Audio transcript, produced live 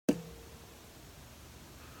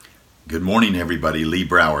Good morning, everybody. Lee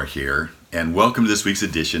Brower here, and welcome to this week's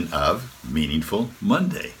edition of Meaningful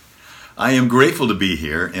Monday. I am grateful to be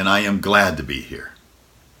here, and I am glad to be here.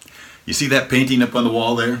 You see that painting up on the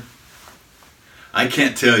wall there? I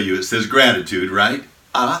can't tell you. It says gratitude, right?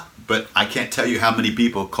 But I can't tell you how many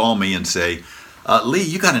people call me and say, Lee,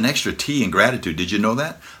 you got an extra T in gratitude. Did you know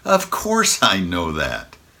that? Of course I know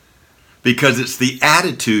that. Because it's the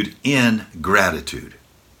attitude in gratitude.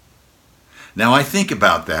 Now, I think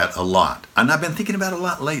about that a lot, and I've been thinking about it a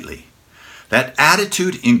lot lately. That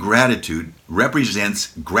attitude in gratitude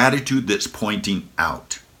represents gratitude that's pointing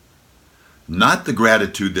out. Not the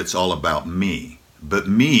gratitude that's all about me, but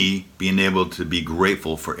me being able to be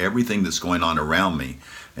grateful for everything that's going on around me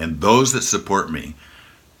and those that support me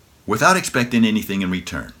without expecting anything in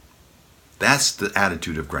return. That's the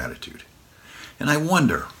attitude of gratitude. And I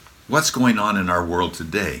wonder what's going on in our world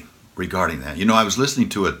today regarding that. You know, I was listening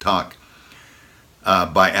to a talk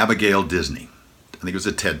by Abigail Disney. I think it was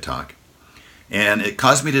a TED Talk. And it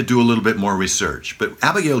caused me to do a little bit more research. But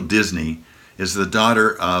Abigail Disney is the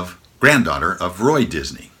granddaughter of Roy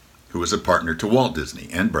Disney, who was a partner to Walt Disney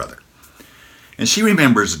and brother. And she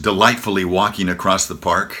remembers delightfully walking across the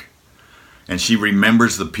park. And she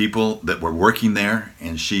remembers the people that were working there.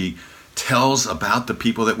 And she tells about the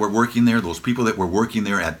people that were working there, those people that were working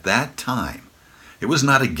there at that time. It was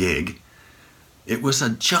not a gig. It was a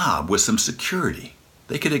job with some security.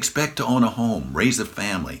 They could expect to own a home, raise a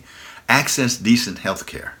family, access decent health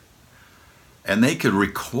care. And they could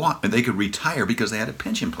retire because they had a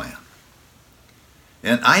pension plan.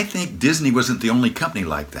 And I think Disney wasn't the only company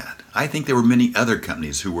like that. I think there were many other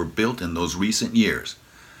companies who were built in those recent years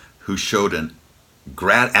who showed an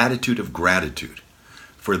attitude of gratitude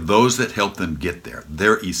for those that helped them get there.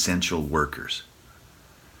 They're essential workers.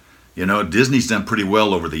 You know, Disney's done pretty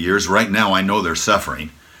well over the years. Right now, I know they're suffering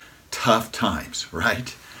tough times,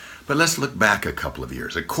 right? But let's look back a couple of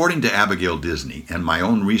years. According to Abigail Disney and my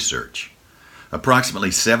own research, approximately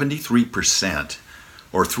 73%,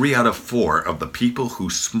 or 3 out of 4, of the people who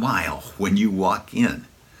smile when you walk in,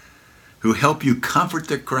 who help you comfort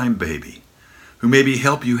their crying baby, who maybe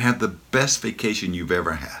help you have the best vacation you've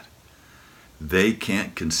ever had, they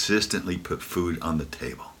can't consistently put food on the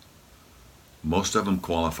table. Most of them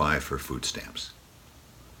qualify for food stamps.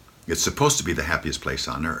 It's supposed to be the happiest place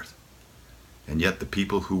on earth. And yet the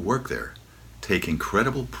people who work there take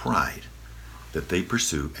incredible pride that they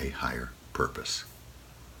pursue a higher purpose.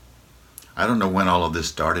 I don't know when all of this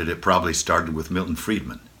started. It probably started with Milton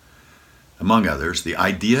Friedman. Among others, the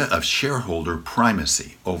idea of shareholder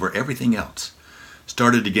primacy over everything else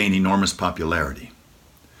started to gain enormous popularity.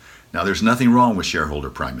 Now, there's nothing wrong with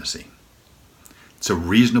shareholder primacy. It's a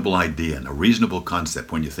reasonable idea and a reasonable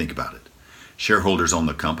concept when you think about it. Shareholders own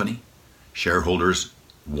the company. Shareholders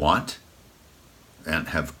want and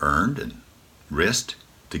have earned and risked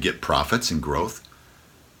to get profits and growth.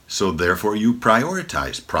 So therefore you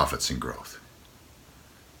prioritize profits and growth.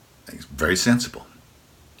 It's very sensible.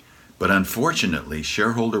 But unfortunately,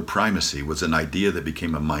 shareholder primacy was an idea that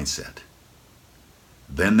became a mindset.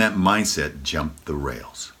 Then that mindset jumped the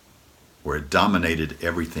rails, where it dominated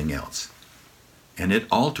everything else. And it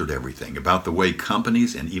altered everything about the way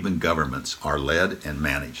companies and even governments are led and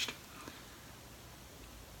managed.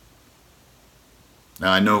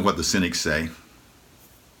 Now, I know what the cynics say.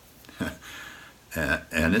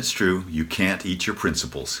 And it's true, you can't eat your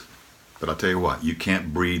principles. But I'll tell you what, you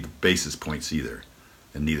can't breathe basis points either,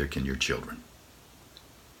 and neither can your children.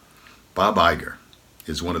 Bob Iger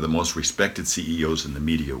is one of the most respected CEOs in the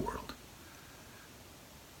media world.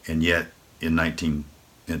 And yet,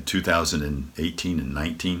 in 2018 and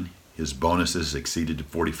 19, his bonuses exceeded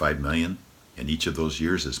 $45 million, in each of those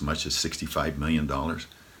years as much as $65 million,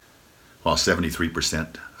 while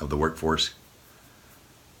 73% of the workforce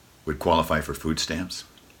would qualify for food stamps.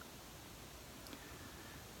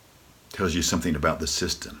 Tells you something about the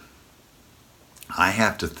system. I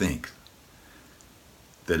have to think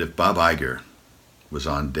that if Bob Iger was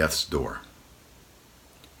on death's door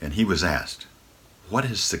and he was asked, "What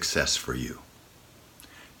is success for you?"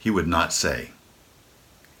 he would not say,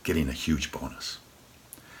 "Getting a huge bonus."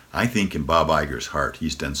 I think in Bob Iger's heart,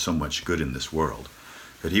 he's done so much good in this world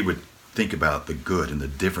that he would think about the good and the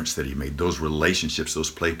difference that he made, those relationships, those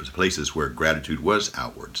places where gratitude was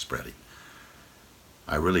outward spreading.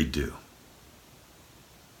 I really do.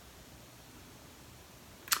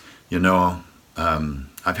 You know,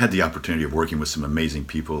 I've had the opportunity of working with some amazing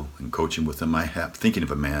people and coaching with them. Thinking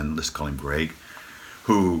of a man, let's call him Greg,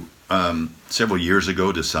 who several years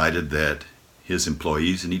ago decided that his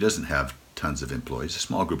employees, and he doesn't have tons of employees, a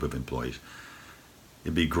small group of employees,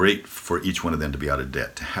 it'd be great for each one of them to be out of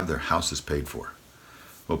debt, to have their houses paid for.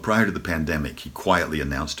 Well, prior to the pandemic, he quietly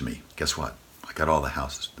announced to me, guess what? I got all the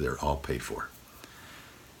houses. They're all paid for.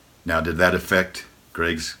 Now, did that affect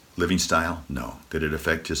Greg's living style? No. Did it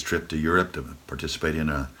affect his trip to Europe to participate in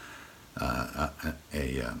a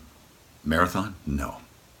marathon? No.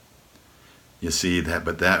 You see that,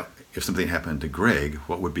 but that, if something happened to Greg,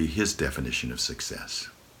 what would be his definition of success?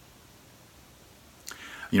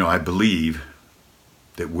 You know, I believe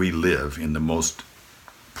that we live in the most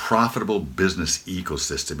profitable business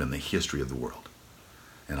ecosystem in the history of the world.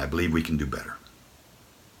 And I believe we can do better.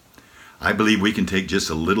 I believe we can take just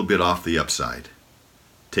a little bit off the upside,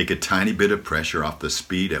 take a tiny bit of pressure off the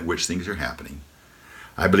speed at which things are happening.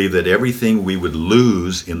 I believe that everything we would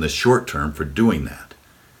lose in the short term for doing that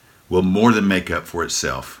will more than make up for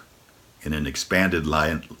itself in an expanded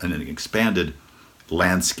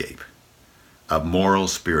landscape of moral,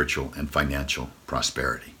 spiritual, and financial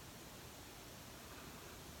prosperity.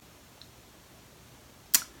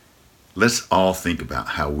 Let's all think about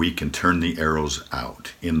how we can turn the arrows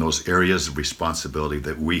out in those areas of responsibility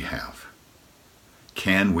that we have.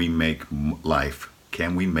 Can we make life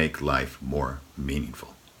more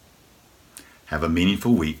meaningful? Have a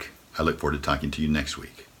meaningful week. I look forward to talking to you next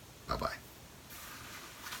week. Bye-bye.